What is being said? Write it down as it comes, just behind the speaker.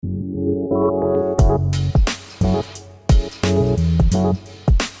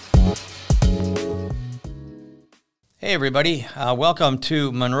Hey, everybody. Welcome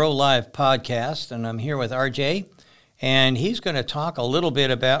to Munro Live Podcast, and I'm here with RJ, and he's going to talk a little bit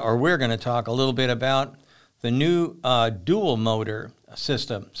about, or we're going to talk a little bit about the new dual motor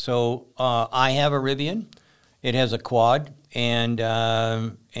system. So I have a Rivian. It has a quad, and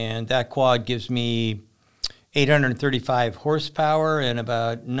that quad gives me 835 horsepower and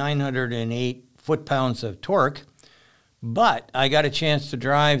about 908 foot-pounds of torque. But I got a chance to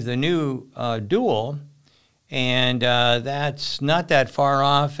drive the new dual, and that's not that far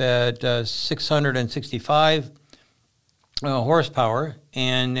off at 665 horsepower,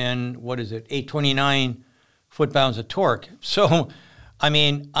 and then, 829 foot-pounds of torque. So, I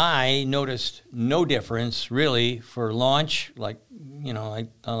mean, I noticed no difference, really, for launch. Like, you know,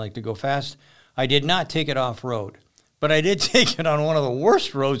 I like to go fast. I did not take it off-road, but I did take it on one of the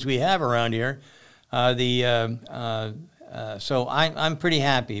worst roads we have around here. So I'm pretty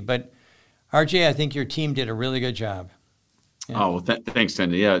happy. But RJ, I think your team did a really good job. Yeah. Oh, well, thanks,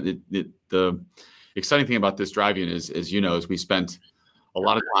 Cindy. Yeah, the exciting thing about this drive unit is we spent a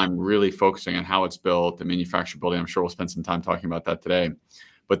lot of time really focusing on how it's built, the manufacturability. I'm sure we'll spend some time talking about that today.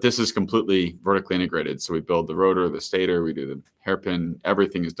 But this is completely vertically integrated. So we build the rotor, the stator, we do the hairpin.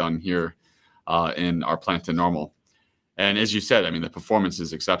 Everything is done here in our plant in Normal. And as you said, I mean, the performance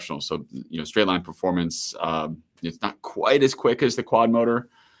is exceptional. So, straight line performance, it's not quite as quick as the quad motor.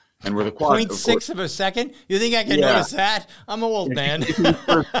 And we're the quad 0.6 of a second? You think I can notice that? I'm an old man. Sort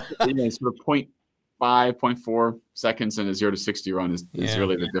of 0.5, 0.4 seconds in a 0 to 60 run is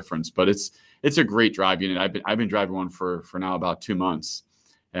really the difference. But it's a great drive unit. I've been driving one for now about 2 months,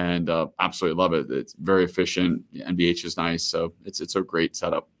 and absolutely love it. It's very efficient. NVH is nice, so it's a great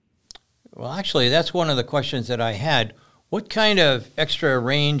setup. Well, actually, that's one of the questions that I had. What kind of extra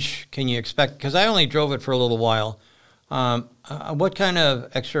range can you expect? Because I only drove it for a little while. What kind of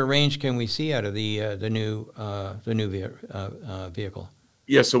extra range can we see out of the new vehicle?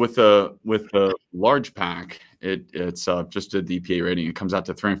 Yeah, so with the large pack, it's just a EPA rating. It comes out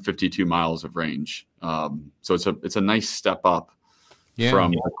to 352 miles of range. So it's a nice step up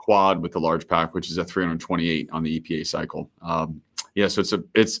from the quad with the large pack, which is a 328 on the EPA cycle. So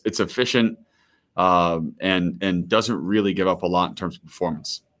it's efficient and doesn't really give up a lot in terms of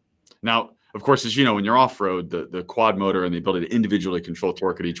performance. Now, of course, as you know, when you're off-road, the quad motor and the ability to individually control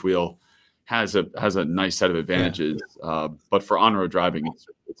torque at each wheel has a nice set of advantages. Yeah. But for on-road driving,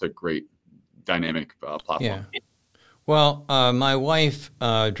 it's a great dynamic platform. Yeah. Well, my wife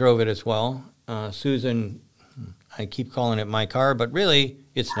drove it as well. Susan, I keep calling it my car, but really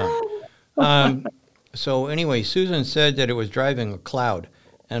it's not. So anyway, Susan said that it was driving a cloud,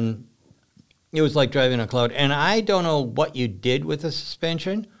 and it was like driving a cloud. And I don't know what you did with the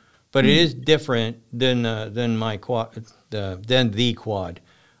suspension, but it is different than my quad, than the quad.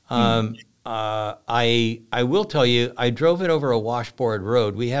 I will tell you, I drove it over a washboard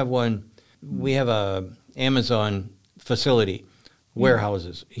road. We have a Amazon facility,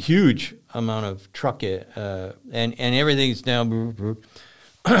 warehouses, huge amount of truck, and everything's now.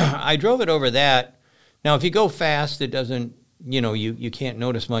 I drove it over that. Now, if you go fast, it doesn't, you can't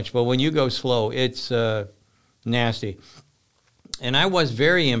notice much. But when you go slow, it's nasty. And I was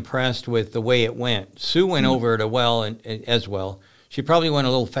very impressed with the way it went. Sue went over it as well. She probably went a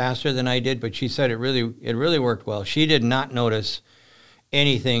little faster than I did, but she said it really worked well. She did not notice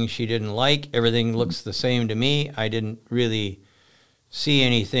anything she didn't like. Everything looks the same to me. I didn't really see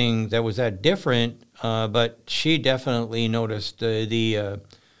anything that was that different, but she definitely noticed the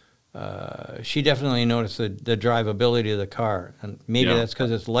drivability of the car. And maybe that's because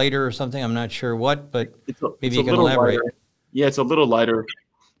it's lighter or something. I'm not sure what, but maybe you can elaborate. Lighter. Yeah, it's a little lighter.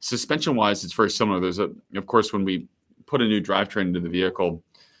 Suspension-wise, it's very similar. Of course, when we put a new drivetrain into the vehicle,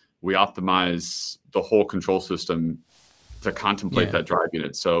 we optimize the whole control system to contemplate that drive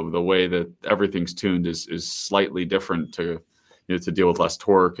unit. So the way that everything's tuned is slightly different to deal with less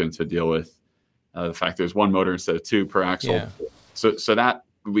torque and to deal with the fact there's one motor instead of two per axle. Yeah. So that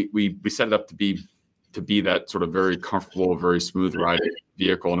we set it up to be that sort of very comfortable, very smooth riding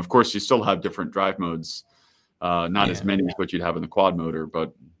vehicle. And of course, you still have different drive modes. Not as many as what you'd have in the quad motor,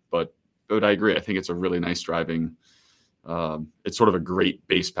 but I agree. I think it's a really nice driving. It's sort of a great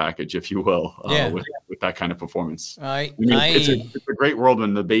base package, if you will, with that kind of performance. It's a great world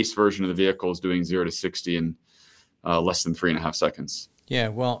when the base version of the vehicle is doing 0 to 60 in less than 3.5 seconds. Yeah,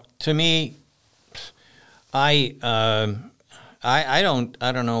 well, to me, I don't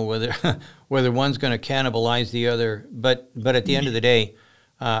know whether one's going to cannibalize the other, but at the end of the day,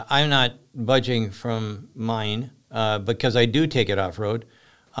 I'm not budging from mine because I do take it off road.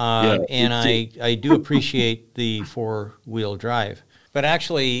 And I do appreciate the four-wheel drive. But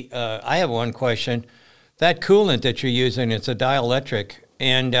actually, I have one question. that coolant that you're using, it's a dielectric,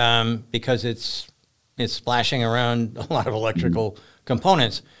 and because it's splashing around a lot of electrical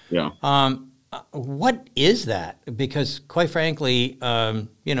components. Yeah. What is that? Because quite frankly,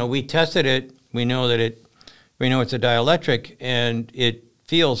 we tested it. We know it's a dielectric, and it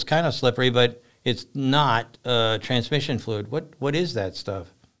feels kind of slippery, but it's not transmission fluid. What is that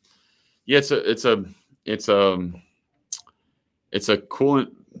stuff? Yeah, it's a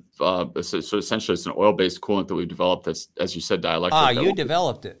coolant. So essentially, it's an oil-based coolant that we've developed. That's, as you said, dielectric. You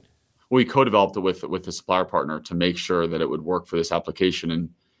developed it. We co-developed it with a supplier partner to make sure that it would work for this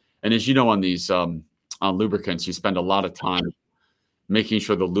application. And as you know, on these on lubricants, you spend a lot of time making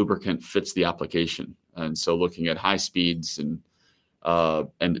sure the lubricant fits the application. And so, looking at high speeds and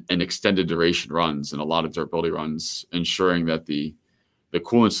extended duration runs and a lot of durability runs, ensuring that the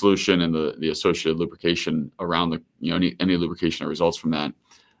coolant solution and the associated lubrication around any lubrication that results from that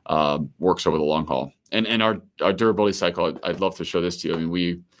works over the long haul. And our durability cycle, I'd love to show this to you. I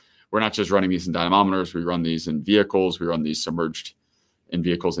mean, we're not just running these in dynamometers. We run these in vehicles. We run these submerged in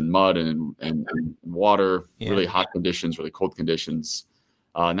vehicles in mud and water, really hot conditions, really cold conditions.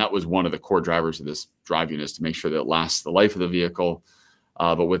 And that was one of the core drivers of this drive unit, is to make sure that it lasts the life of the vehicle,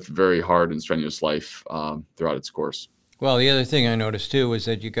 but with very hard and strenuous life throughout its course. Well, the other thing I noticed too was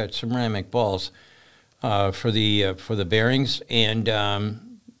that you got ceramic balls for the bearings, and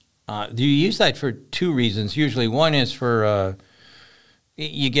you use that for two reasons. Usually, one is for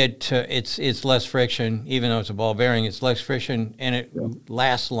you get it's less friction, even though it's a ball bearing. It's less friction, and it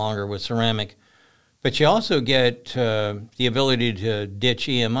lasts longer with ceramic. But you also get the ability to ditch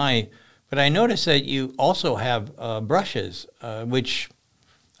EMI. But I noticed that you also have brushes, which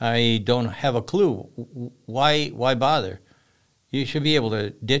I don't have a clue. Why bother? You should be able to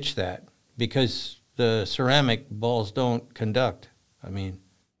ditch that because the ceramic balls don't conduct. I mean,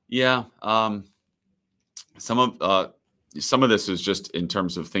 yeah. Some of this is just in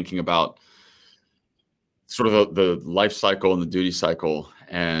terms of thinking about sort of the life cycle and the duty cycle,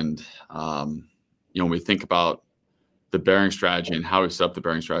 and when we think about the bearing strategy and how we set up the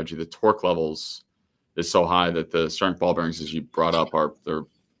bearing strategy, the torque levels is so high that the ceramic ball bearings, as you brought up,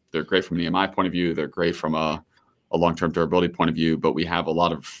 they're great from an EMI point of view. They're great from a long-term durability point of view, but we have a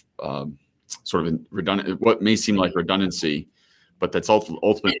lot of sort of redundant, what may seem like redundancy, but that's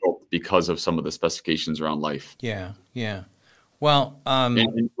ultimately because of some of the specifications around life. Yeah. Well,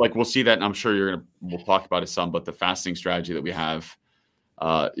 and like we'll see that, and I'm sure we'll talk about it some, but the fastening strategy that we have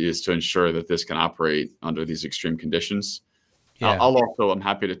is to ensure that this can operate under these extreme conditions. Yeah. I'm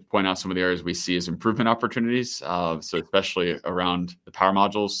happy to point out some of the areas we see as improvement opportunities. So especially around the power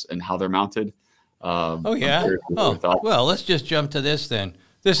modules and how they're mounted. Well, let's just jump to this then.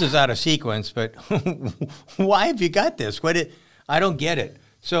 This is out of sequence, but why have you got this? I don't get it.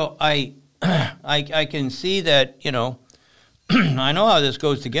 So I can see that, I know how this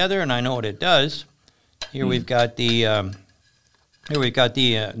goes together, and I know what it does. Here we've got the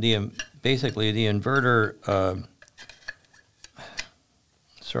basically the inverter.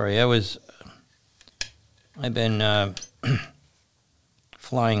 Sorry, I've been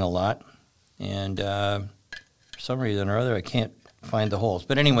flying a lot, and for some reason or other, I can't find the holes.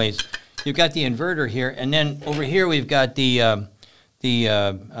 But anyways, you've got the inverter here, and then over here we've got the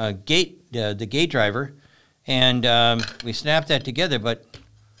gate driver, and we snapped that together. But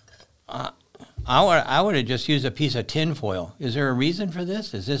I would have just used a piece of tin foil. Is there a reason for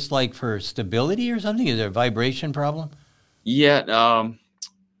this? Is this like for stability or something? Is there a vibration problem? Yeah.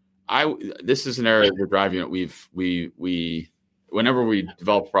 This is an area of the drive unit we whenever we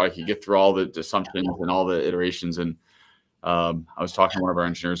develop a product, you get through all the assumptions and all the iterations. And I was talking to one of our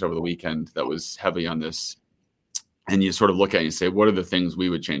engineers over the weekend that was heavy on this. And you sort of look at it and say, what are the things we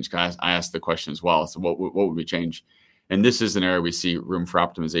would change? I asked the question as well. So what would we change? And this is an area we see room for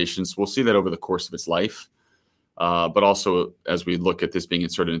optimization. So we'll see that over the course of its life. But also as we look at this being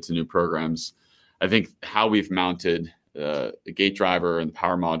inserted into new programs, I think how we've mounted the gate driver and the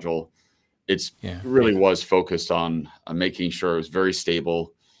power module, really was focused on making sure it was very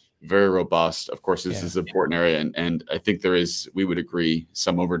stable, very robust. Of course, this is an important area. And I think we would agree,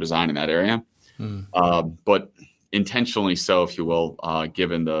 some over design in that area. But intentionally so, if you will,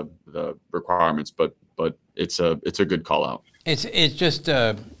 given the requirements, but it's a good call out. It's just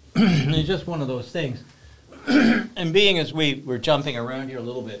it's just one of those things. And being as we're jumping around here a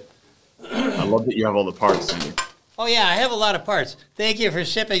little bit, I love that you have all the parts. Oh yeah, I have a lot of parts. Thank you for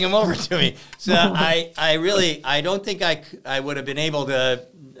shipping them over to me. So I don't think I would have been able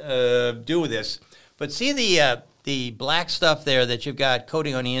to do this. But see the black stuff there that you've got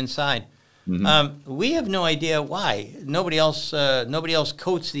coating on the inside. We have no idea why. Nobody else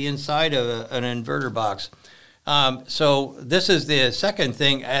coats the inside of an inverter box. So this is the second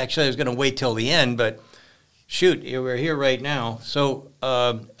thing. Actually, I was going to wait till the end, but shoot, we're here right now. So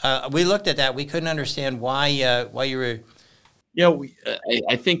we looked at that. We couldn't understand why you were. Yeah,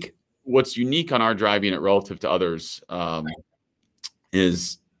 I think what's unique on our drive unit relative to others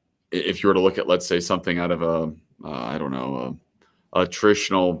is if you were to look at, let's say, something out of a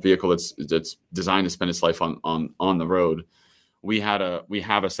traditional vehicle that's designed to spend its life on the road. We have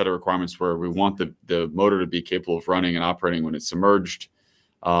a set of requirements where we want the motor to be capable of running and operating when it's submerged.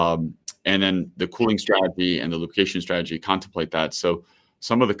 And then the cooling strategy and the lubrication strategy contemplate that. So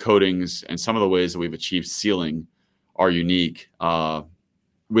some of the coatings and some of the ways that we've achieved sealing are unique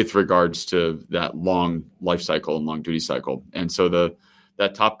with regards to that long life cycle and long duty cycle. And so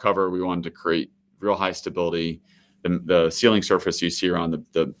that top cover, we wanted to create real high stability. The sealing surface you see around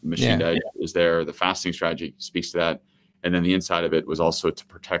the machined edge is there. The fastening strategy speaks to that. And then the inside of it was also to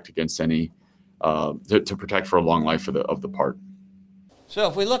protect against any, to protect for a long life of the part. So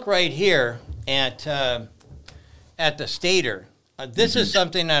if we look right here at the stator, this is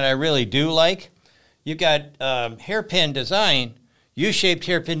something that I really do like. You've got hairpin design, U-shaped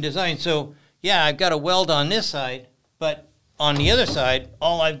hairpin design. So yeah, I've got a weld on this side, but on the other side,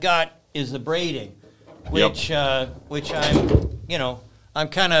 all I've got is the braiding, which I'm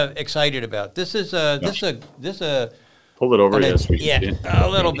kind of excited about. This is pull it over. A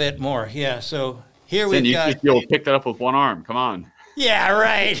little bit more. Yeah. So here we've got. You'll pick that up with one arm. Come on. Yeah.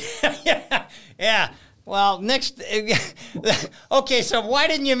 Right. yeah. Well, next. Okay. So why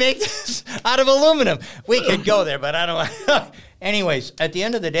didn't you make this out of aluminum? We could go there, but I don't. Anyways, at the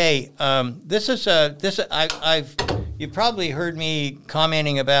end of the day, you've probably heard me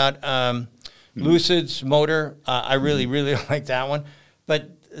commenting about Lucid's motor. I really, really like that one. But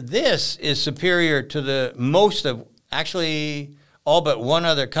this is superior to the most of, actually, all but one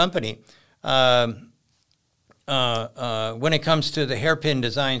other company when it comes to the hairpin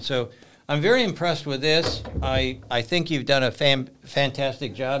design. So I'm very impressed with this. I think you've done a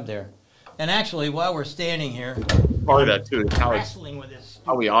fantastic job there. And actually, while we're standing here, part of that too is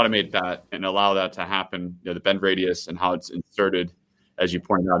how we automate that and allow that to happen. The bend radius and how it's inserted, as you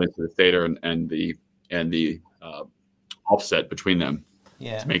pointed out, into the stator and the offset between them.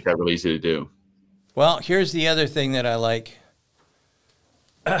 Yeah. To make that really easy to do. Well, here's the other thing that I like.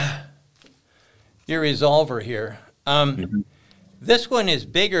 Your resolver here. This one is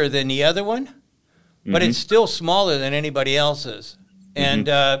bigger than the other one, but it's still smaller than anybody else's.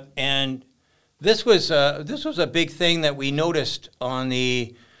 And this was a big thing that we noticed when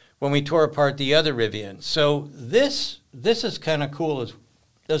we tore apart the other Rivian. So this is kind of cool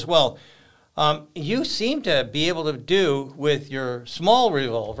as well. You seem to be able to do with your small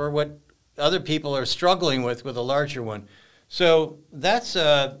revolver what other people are struggling with a larger one. So that's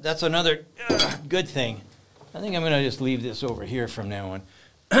another good thing. I think I'm going to just leave this over here from now on.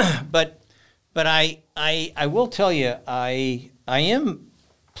 But I will tell you, I am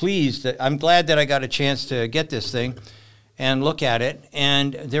pleased that I'm glad that I got a chance to get this thing and look at it.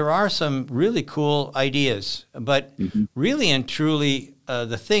 And there are some really cool ideas. But really and truly,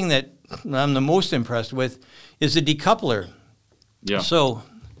 the thing that I'm the most impressed with is the decoupler. Yeah. So,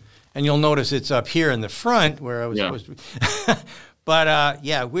 and you'll notice it's up here in the front where I was supposed to be. But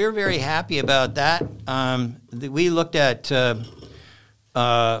we're very happy about that. We looked at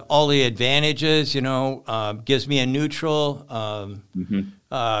all the advantages, gives me a neutral,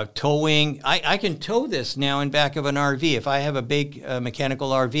 towing. I can tow this now in back of an RV. If I have a big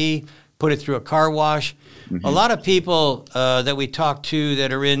mechanical RV, put it through a car wash. A lot of people that we talk to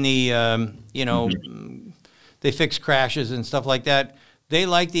that are in the, they fix crashes and stuff like that. They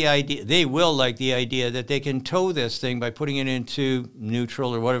like the idea. They will like the idea that they can tow this thing by putting it into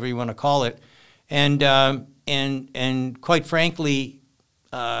neutral or whatever you want to call it, and quite frankly,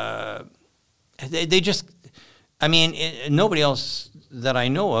 they just. I mean, nobody else that I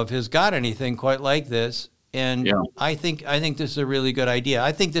know of has got anything quite like this, and I think this is a really good idea.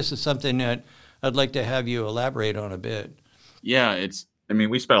 I think this is something that I'd like to have you elaborate on a bit. Yeah,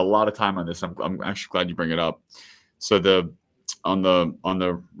 we spent a lot of time on this. I'm actually glad you bring it up. So on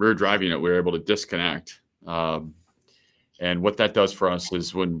the rear drive unit, we were able to disconnect. And what that does for us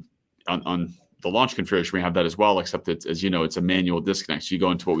is when on the launch configuration, we have that as well, except it's, as you know, it's a manual disconnect. So you go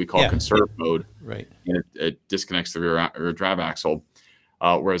into what we call conserve mode, right? And it disconnects the rear drive axle.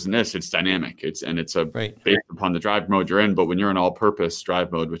 Whereas in this, it's dynamic. It's based upon the drive mode you're in. But when you're in all-purpose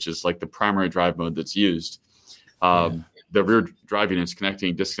drive mode, which is like the primary drive mode that's used, the rear drive unit's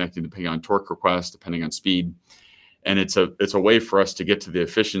connecting, disconnecting depending on torque request, depending on speed. And it's a way for us to get to the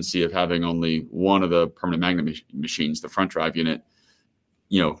efficiency of having only one of the permanent magnet machines, the front drive unit,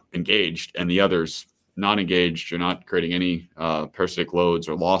 engaged, and the others not engaged. You're not creating any parasitic loads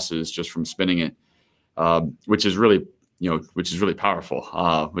or losses just from spinning it, which is really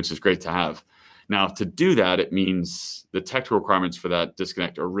powerful, which is great to have. Now, to do that, it means the technical requirements for that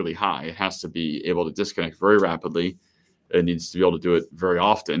disconnect are really high. It has to be able to disconnect very rapidly. It needs to be able to do it very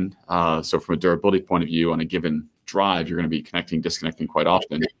often. So from a durability point of view, on a given drive, you're going to be disconnecting quite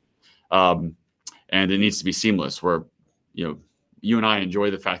often. And it needs to be seamless, where, you and I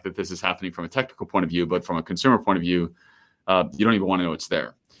enjoy the fact that this is happening from a technical point of view, but from a consumer point of view, you don't even want to know it's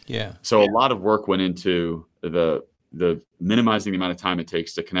there. Yeah. So a lot of work went into the minimizing the amount of time it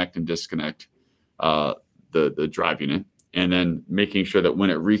takes to connect and disconnect the drive unit, and then making sure that when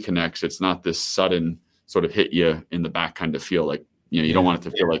it reconnects, it's not this sudden sort of hit you in the back kind of feel, like, you don't want it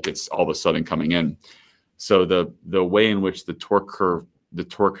to feel like it's all of a sudden coming in. So the way in which the torque,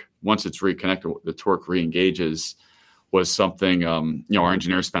 once it's reconnected, the torque re-engages, was something, our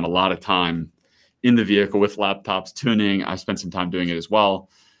engineers spent a lot of time in the vehicle with laptops tuning. I spent some time doing it as well.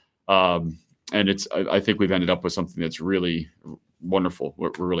 And I think we've ended up with something that's really wonderful.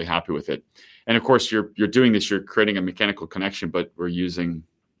 We're really happy with it. And of course, you're doing this, you're creating a mechanical connection, but we're using,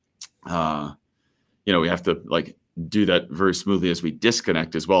 we have to do that very smoothly as we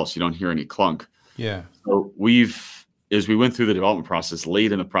disconnect as well, so you don't hear any clunk. Yeah. So as we went through the development process,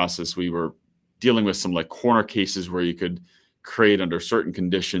 late in the process, we were dealing with some corner cases where you could create, under certain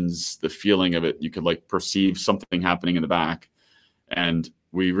conditions, the feeling of it. You could perceive something happening in the back. And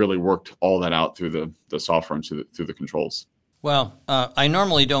we really worked all that out through the software and through the controls. Well, I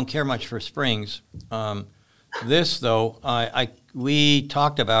normally don't care much for springs. This, though, we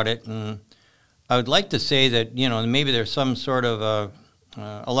talked about it, and I would like to say that, maybe there's some sort of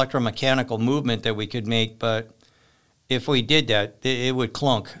electromechanical movement that we could make, but if we did that, it would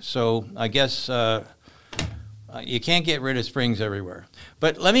clunk. So I guess you can't get rid of springs everywhere.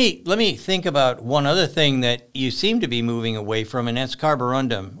 But let me think about one other thing that you seem to be moving away from, and that's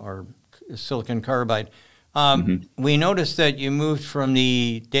carborundum, or silicon carbide. We noticed that you moved from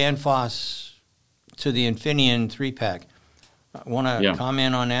the Danfoss to the Infineon 3-pack. Want to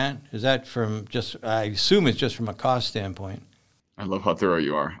comment on that? Is that I assume it's just from a cost standpoint. I love how thorough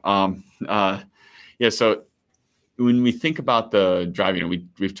you are. So when we think about the drive unit,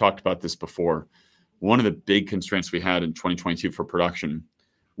 we've talked about this before. One of the big constraints we had in 2022 for production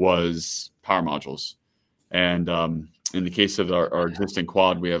was power modules. And in the case of our existing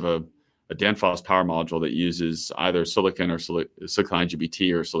quad, we have a Danfoss power module that uses either silicon or silicon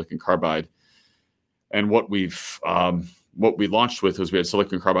IGBT or silicon carbide. And what we launched with was we had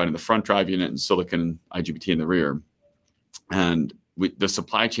silicon carbide in the front drive unit and silicon IGBT in the rear. And the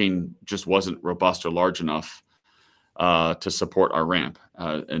supply chain just wasn't robust or large enough to support our ramp.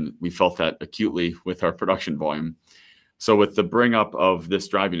 And we felt that acutely with our production volume. So with the bring up of this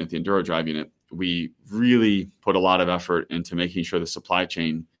drive unit, the Enduro drive unit, we really put a lot of effort into making sure the supply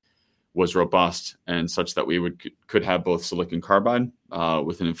chain was robust and such that we could have both silicon carbide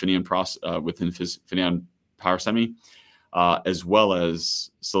with an Infineon power semi, as well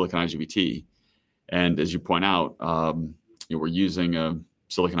as silicon IGBT. And as you point out, we're using a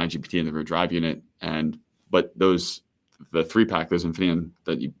silicon IGBT in the rear drive unit, but the 3-pack, those Infineon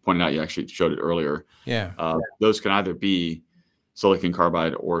that you pointed out, you actually showed it earlier. Yeah. Those can either be silicon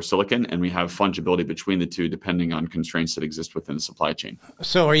carbide or silicon, and we have fungibility between the two depending on constraints that exist within the supply chain.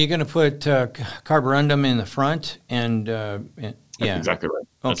 So are you going to put carborundum in the front? That's exactly right.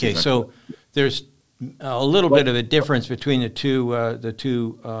 Okay, exactly so right. There's a little bit of a difference between the two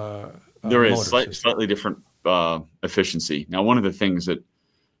there is slightly different efficiency. Now, one of the things that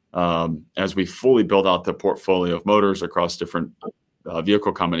as we fully build out the portfolio of motors across different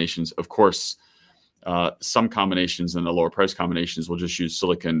vehicle combinations, of course, some combinations and the lower price combinations will just use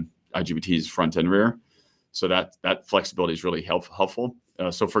silicon IGBTs front and rear. So that flexibility is really helpful.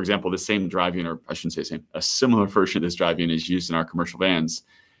 So for example, the same drive unit, or I shouldn't say same, a similar version of this drive unit is used in our commercial vans.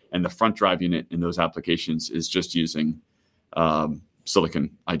 And the front drive unit in those applications is just using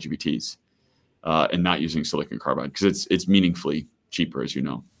silicon IGBTs and not using silicon carbide, because it's meaningfully cheaper, as you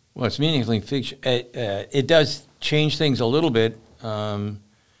know. Well, it's meaningfully it does change things a little bit.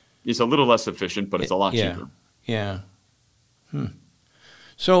 It's a little less efficient, but it's a lot cheaper. Yeah.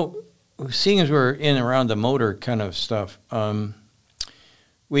 So, seeing as we're in and around the motor kind of stuff,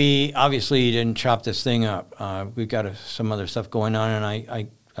 we obviously didn't chop this thing up. We've got some other stuff going on, and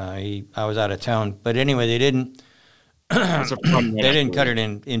I was out of town. But anyway, they didn't. They didn't cut it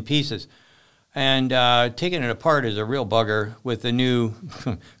in pieces. And taking it apart is a real bugger with the new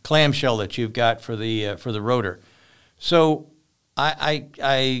clamshell that you've got for the rotor. So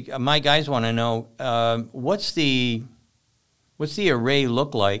my guys want to know what's the array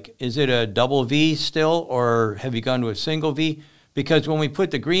look like? Is it a double V still, or have you gone to a single V? Because when we put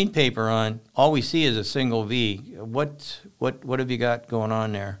the green paper on, all we see is a single V. What have you got going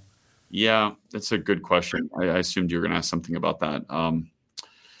on there? Yeah, that's a good question. I assumed you were going to ask something about that.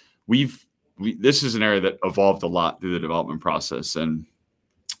 This is an area that evolved a lot through the development process, and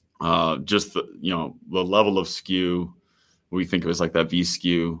just the level of skew we think of as like that V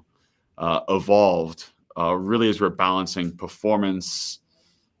skew evolved really as we're balancing performance,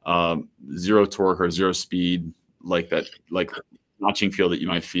 zero torque or zero speed, like notching feel that you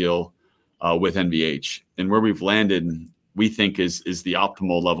might feel with NVH. And where we've landed, we think is the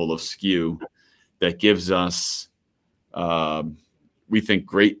optimal level of skew that gives us, we think,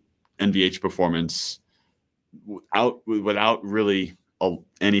 great NVH performance without really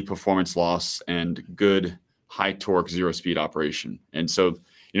any performance loss and good high torque, zero speed operation. And so,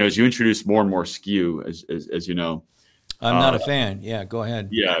 as you introduce more and more skew, as you know, I'm not a fan. Yeah, go ahead.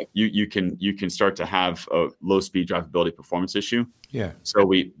 Yeah, you can start to have a low speed drivability performance issue. Yeah. So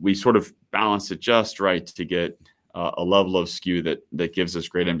we sort of balance it just right to get a level of skew that gives us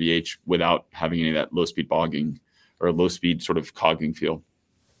great NVH without having any of that low speed bogging or low speed sort of cogging feel.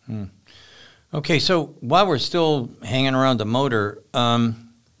 Okay, so while we're still hanging around the motor, I've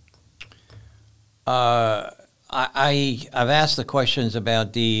asked the questions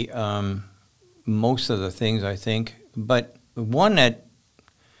about the most of the things, I think, but one of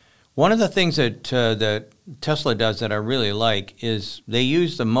the things that Tesla does that I really like is they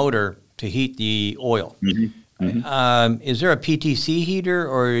use the motor to heat the oil. Mm-hmm. Mm-hmm. Is there a PTC heater,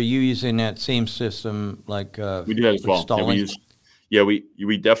 or are you using that same system like we do that as well? Yeah,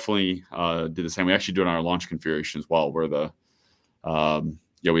 we definitely do the same. We actually do it on our launch configuration as well, where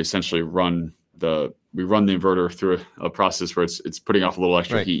we essentially run the inverter through a process where it's putting off a little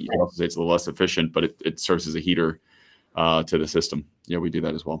extra heat. You also say it's a little less efficient, but it serves as a heater to the system. Yeah, we do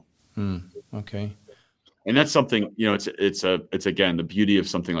that as well. Okay. And that's something, it's again, the beauty of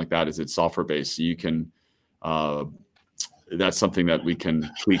something like that is it's software based. So you can, that's something that we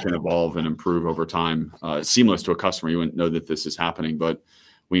can tweak and evolve and improve over time. Seamless to a customer. You wouldn't know that this is happening, but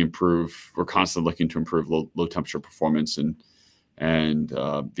we're constantly looking to improve low temperature performance and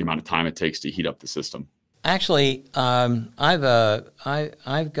the amount of time it takes to heat up the system. Actually, I've got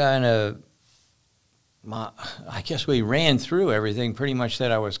I guess we ran through everything pretty much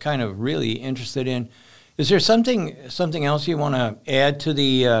that I was kind of really interested in. Is there something else you want to add to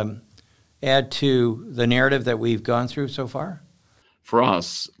the narrative that we've gone through so far? For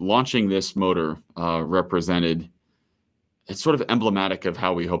us, launching this motor it's sort of emblematic of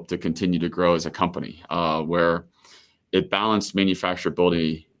how we hope to continue to grow as a company, where it balanced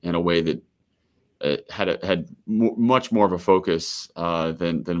manufacturability in a way that it had much more of a focus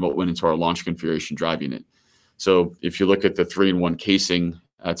than what went into our launch configuration driving it. So if you look at the 3-in-1 casing,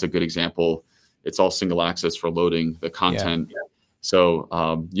 that's a good example. It's all single access for loading the content. Yeah. So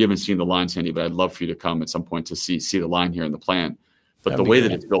you haven't seen the line, Sandy, but I'd love for you to come at some point to see the line here in the plant. But the way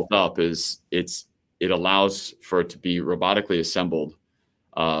that it's built up is it allows for it to be robotically assembled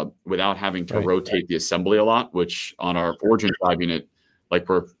without having to rotate the assembly a lot, which on our Origin driving it,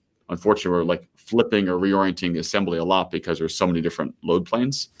 we're flipping or reorienting the assembly a lot because there's so many different load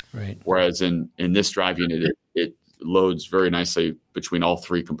planes. Right. Whereas in this driving it loads very nicely between all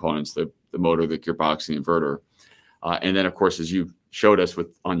three components, the motor, the gearbox, and the inverter. And then, of course, as you showed us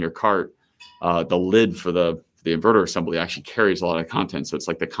on your cart, the lid for the inverter assembly actually carries a lot of content. So it's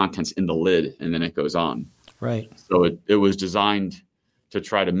like the content's in the lid and then it goes on. Right. So it was designed to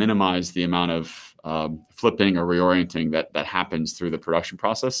try to minimize the amount of flipping or reorienting that happens through the production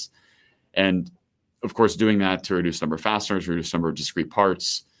process. And of course, doing that to reduce number of fasteners, reduce number of discrete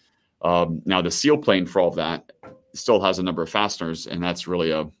parts. Now the seal plane for all of that still has a number of fasteners, and that's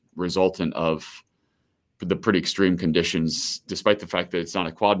really a resultant of the pretty extreme conditions. Despite the fact that it's not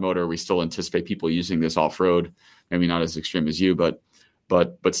a quad motor, we still anticipate people using this off-road, maybe not as extreme as you, but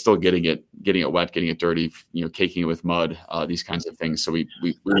still getting it wet, getting it dirty, caking it with mud, these kinds of things. So we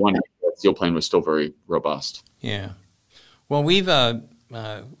wanted that seal plane was still very robust. Yeah. Well, we've,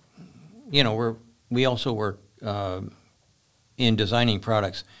 we also work in designing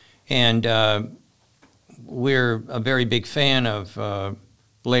products, and we're a very big fan of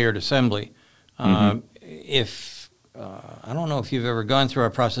layered assembly. If I don't know if you've ever gone through our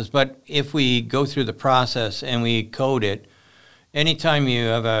process, but if we go through the process and we code it, anytime you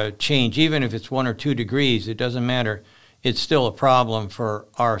have a change, even if it's 1 or 2 degrees, it doesn't matter. It's still a problem for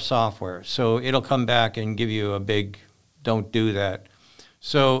our software. So it'll come back and give you a big, don't do that.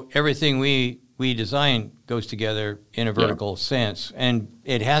 So everything we we design goes together in a vertical sense, and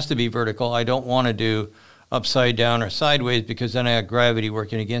it has to be vertical. I don't want to do upside down or sideways because then I have gravity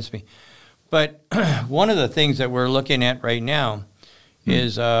working against me. But one of the things that we're looking at right now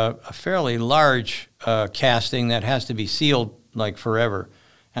is a fairly large casting that has to be sealed like forever.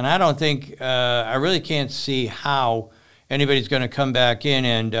 And I don't think, I really can't see how anybody's going to come back in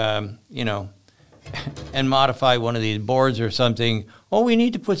and, and modify one of these boards or something. Oh, we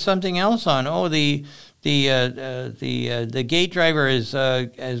need to put something else on. Oh, the gate driver has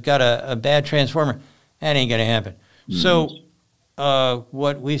got a bad transformer. That ain't going to happen. So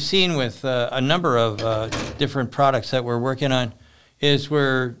what we've seen with a number of different products that we're working on is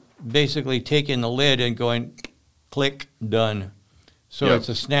we're basically taking the lid and going click, done. So it's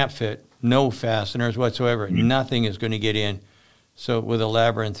a snap fit, no fasteners whatsoever. Nothing is going to get in. So with a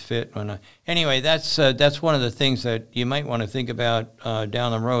labyrinth fit. Anyway, that's one of the things that you might want to think about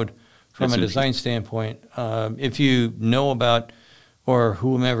down the road from a design standpoint. If you know about, or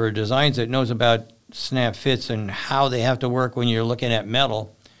whomever designs it knows about snap fits and how they have to work when you're looking at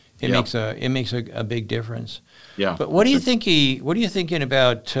metal, it makes a big difference. Yeah. But what are you thinking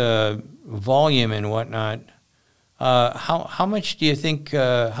about volume and whatnot? How much do you think?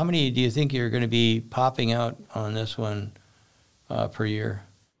 How many do you think you're going to be popping out on this one per year?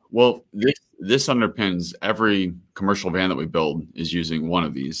 Well, this underpins every commercial van that we build is using one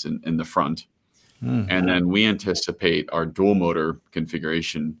of these in the front, and then we anticipate our dual motor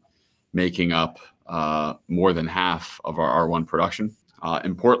configuration making up more than half of our R1 production.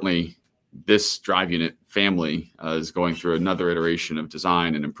 Importantly, this drive unit family is going through another iteration of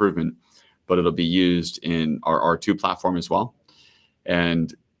design and improvement, but it'll be used in our R2 platform as well.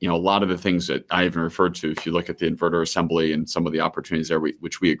 And a lot of the things that I even referred to, if you look at the inverter assembly and some of the opportunities there,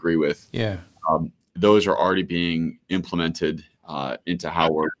 which we agree with, those are already being implemented into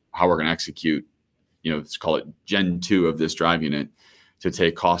how we're going to execute. Let's call it Gen 2 of this drive unit to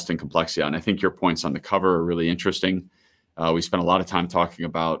take cost and complexity out. And I think your points on the cover are really interesting. We spent a lot of time talking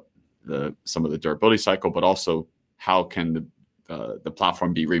about some of the durability cycle, but also how can the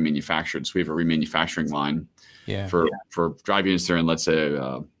platform be remanufactured. So we have a remanufacturing line for drive units that are in, let's say,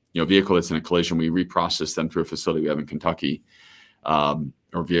 a vehicle that's in a collision. We reprocess them through a facility we have in Kentucky, or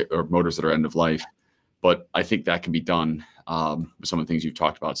motors that are end of life. But I think that can be done with some of the things you've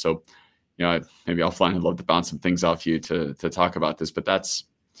talked about. So, maybe offline, I'd love to bounce some things off you to talk about this. But that's,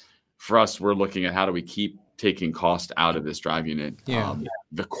 for us, we're looking at how do we keep taking cost out of this drive unit.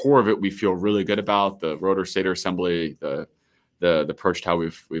 The core of it we feel really good about, the rotor stator assembly, the approach to how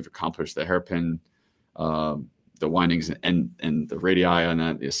we've accomplished the hairpin, the windings and the radii on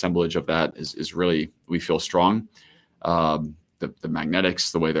that, the assemblage of that is really, we feel strong. The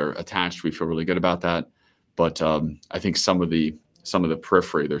magnetics, the way they're attached, we feel really good about that. But I think some of the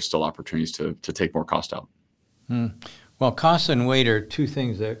periphery, there's still opportunities to take more cost out. Well, cost and weight are two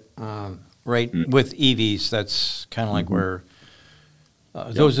things that, with EVs, that's kind of like where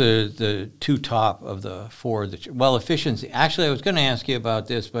those are the two top of the four. Efficiency. Actually, I was going to ask you about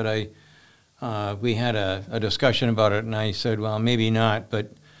this, but we had a discussion about it, and I said, well, maybe not.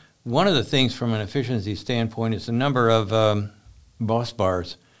 But one of the things from an efficiency standpoint is the number of bus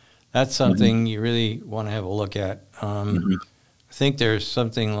bars. That's something you really want to have a look at. I think there's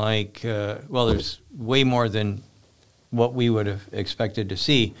something like, there's way more than what we would have expected to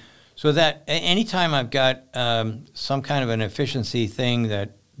see. So that anytime I've got some kind of an efficiency thing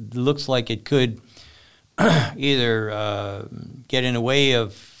that looks like it could either get in the way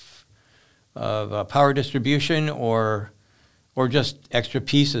of power distribution or just extra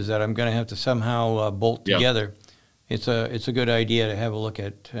pieces that I'm going to have to somehow bolt together, it's a good idea to have a look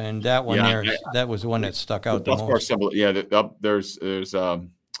at. And that one that was the one that stuck out the most. Bus bar assembly, there's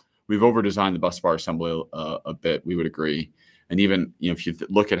we've over-designed the bus bar assembly a bit. We would agree. And even if you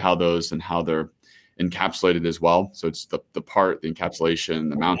look at how they're encapsulated as well, so it's the part, the encapsulation,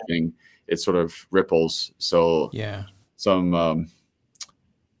 the mounting, it sort of ripples. So some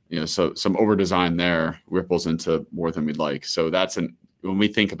some over design there ripples into more than we'd like. So when we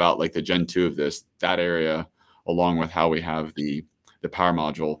think about like the Gen 2 of this, that area, along with how we have the power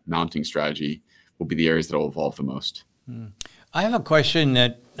module mounting strategy, will be the areas that will evolve the most. I have a question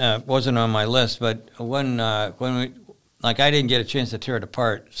that wasn't on my list, but when I didn't get a chance to tear it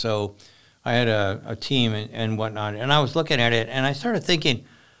apart, so I had a team and whatnot, and I was looking at it, and I started thinking,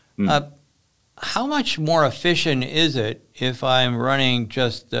 how much more efficient is it if I'm running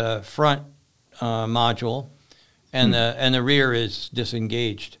just the front module and the rear is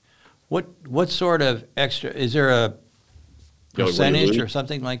disengaged? What sort of extra, is there a percentage or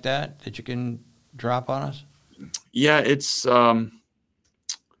something like that you can drop on us? Yeah, it's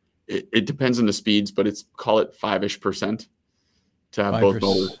it depends on the speeds, but it's call it 5-ish% to have both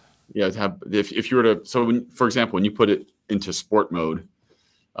motors. Yeah, to have if you were to for example, when you put it into sport mode,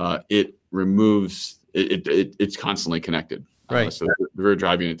 it removes it's constantly connected. Right. So the rear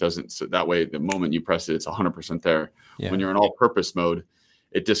drive unit doesn't. So that way, the moment you press it, it's 100% there. Yeah. When you're in all-purpose mode,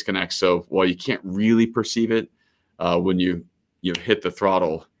 it disconnects. So while you can't really perceive it, when you hit the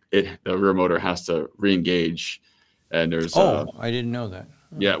throttle, the rear motor has to re-engage. And there's I didn't know that.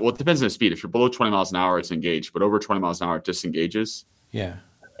 Yeah, well, it depends on the speed. If you're below 20 miles an hour, it's engaged, but over 20 miles an hour, it disengages. Yeah.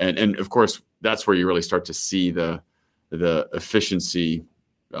 And of course, that's where you really start to see the efficiency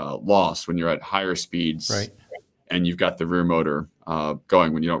loss when you're at higher speeds, right? And you've got the rear motor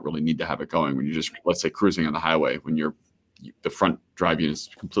going when you don't really need to have it going. When you're just, let's say, cruising on the highway, when the front drive unit is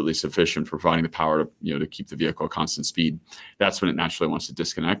completely sufficient for providing the power to keep the vehicle at constant speed. That's when it naturally wants to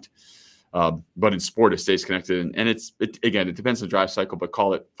disconnect. But in sport, it stays connected, and it depends on the drive cycle, but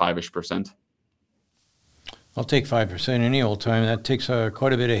call it 5-ish%. I'll take 5% any old time. That takes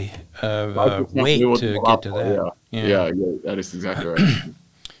quite a bit of weight to get to that. Yeah, that is exactly right.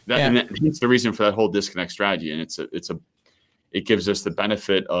 And that's the reason for that whole disconnect strategy, and it gives us the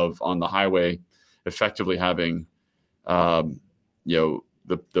benefit of on the highway effectively having the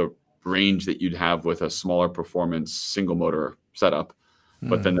range that you'd have with a smaller performance single motor setup.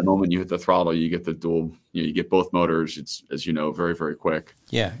 But then the moment you hit the throttle, you get the dual. You get both motors. It's, as you know, very, very quick.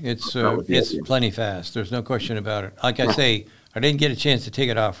 Yeah, it's plenty fast. There's no question about it. Like I say, I didn't get a chance to take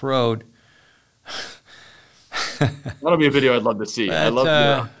it off road. That'll be a video I'd love to see. I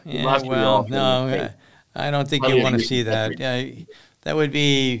love no, I don't think you want to see that. That would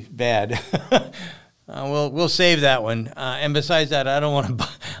be bad. We'll save that one. And besides that, I don't want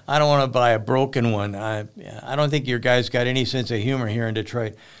to buy a broken one. I don't think your guys got any sense of humor here in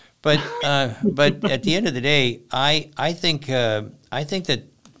Detroit. But at the end of the day, I think that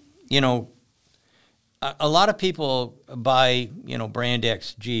a lot of people buy brand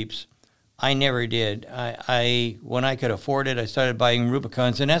X Jeeps. I never did. When I could afford it, I started buying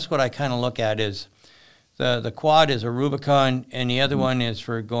Rubicons, and that's what I kind of look at is the quad is a Rubicon, and the other one is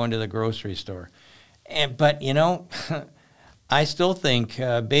for going to the grocery store. But I still think,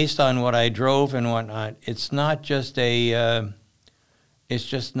 based on what I drove and whatnot, it's not just a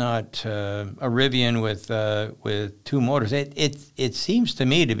Rivian with two motors. It seems to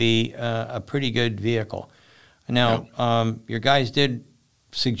me to be a pretty good vehicle. Now, your guys did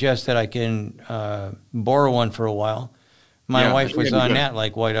suggest that I can borrow one for a while. My wife was on that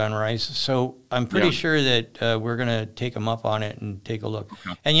like white on rice. So I'm pretty sure that we're going to take them up on it and take a look.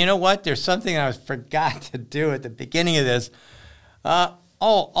 Okay. And you know what? There's something I forgot to do at the beginning of this.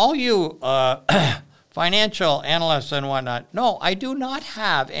 All you financial analysts and whatnot, no, I do not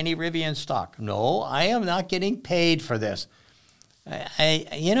have any Rivian stock. No, I am not getting paid for this.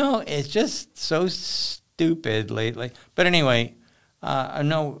 It's just so stupid lately. But anyway, all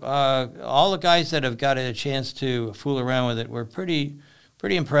the guys that have got a chance to fool around with it were pretty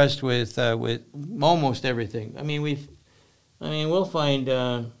impressed with almost everything. I mean, we'll find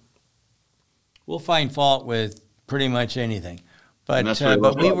fault with pretty much anything,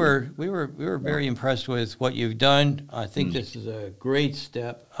 but we were very impressed with what you've done. I think this is a great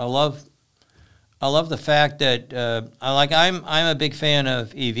step. I love the fact that I'm a big fan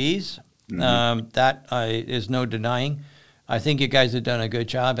of EVs. That is no denying. I think you guys have done a good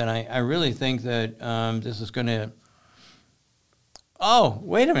job, and I really think that this is going to. Oh,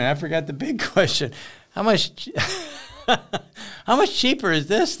 wait a minute! I forgot the big question. How much cheaper is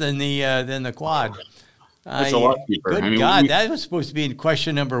this than the quad? It's a lot cheaper. Good God, that was supposed to be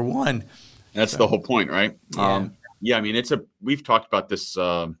question number one. That's the whole point, right? Yeah. We've talked about this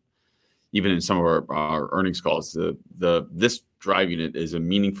even in some of our earnings calls. This drive unit is a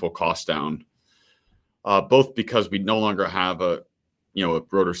meaningful cost down. Both because we no longer have a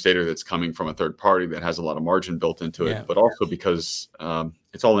rotor stator that's coming from a third party that has a lot of margin built into it, but also because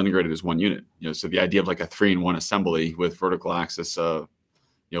it's all integrated as one unit. So the idea of like a 3-in-1 assembly with vertical axis,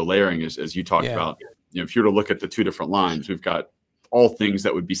 layering, as you talked about. If you were to look at the two different lines, we've got all things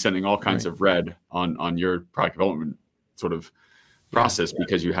that would be sending all kinds of red on your product development sort of process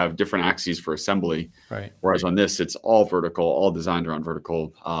because you have different axes for assembly. Right. Whereas on this, it's all vertical, all designed around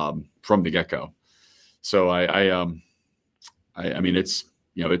vertical from the get-go. So I mean, it's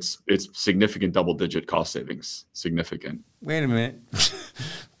significant double-digit cost savings. Significant. Wait a minute.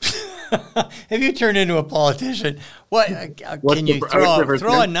 Have you turned into a politician? What can you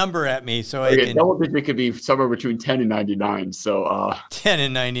throw a number at me so I can? Double-digit could be somewhere between 10 and 99. So 10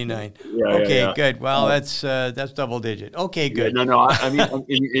 and 99. Okay, good. Well, that's double-digit. Okay, good. Yeah, no. I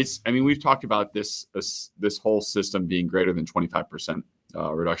mean, we've talked about this whole system being greater than 25%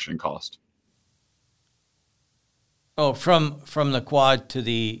 reduction in cost. Oh, from the quad to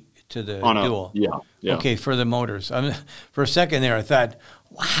the dual. Yeah. Okay, for the motors. For a second there, I thought,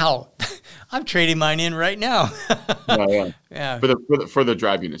 wow, I'm trading mine in right now. Yeah. For the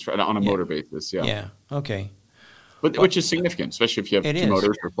drive units on a motor basis. Yeah. Yeah. Okay. But which is significant, especially if you have two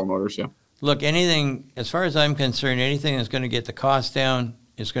motors or four motors. Yeah. Look, anything, as far as I'm concerned, anything that's going to get the cost down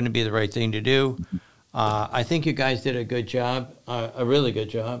is going to be the right thing to do. I think you guys did a good job, a really good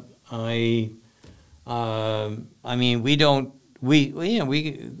job. I mean, we're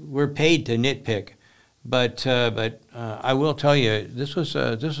paid to nitpick, but I will tell you, this was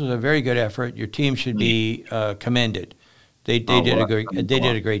a very good effort. Your team should be commended. They did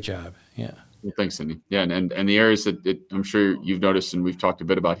a great job. Yeah. Well, thanks, Cindy. Yeah, and the areas that I'm sure you've noticed, and we've talked a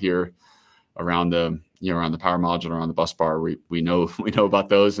bit about here, around the power module, around the bus bar, we know about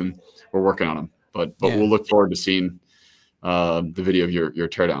those, and we're working on them. But we'll look forward to seeing the video of your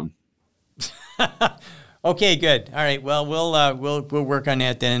teardown. Okay, good. All right. Well, we'll work on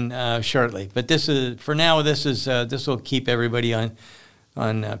that then shortly. But this will keep everybody on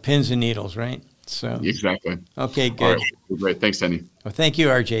pins and needles, right? So exactly. Okay, good. All right. Great. Thanks, Cindy. Well, thank you,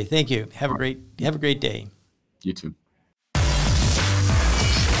 RJ. Thank you. Have a great day. You too.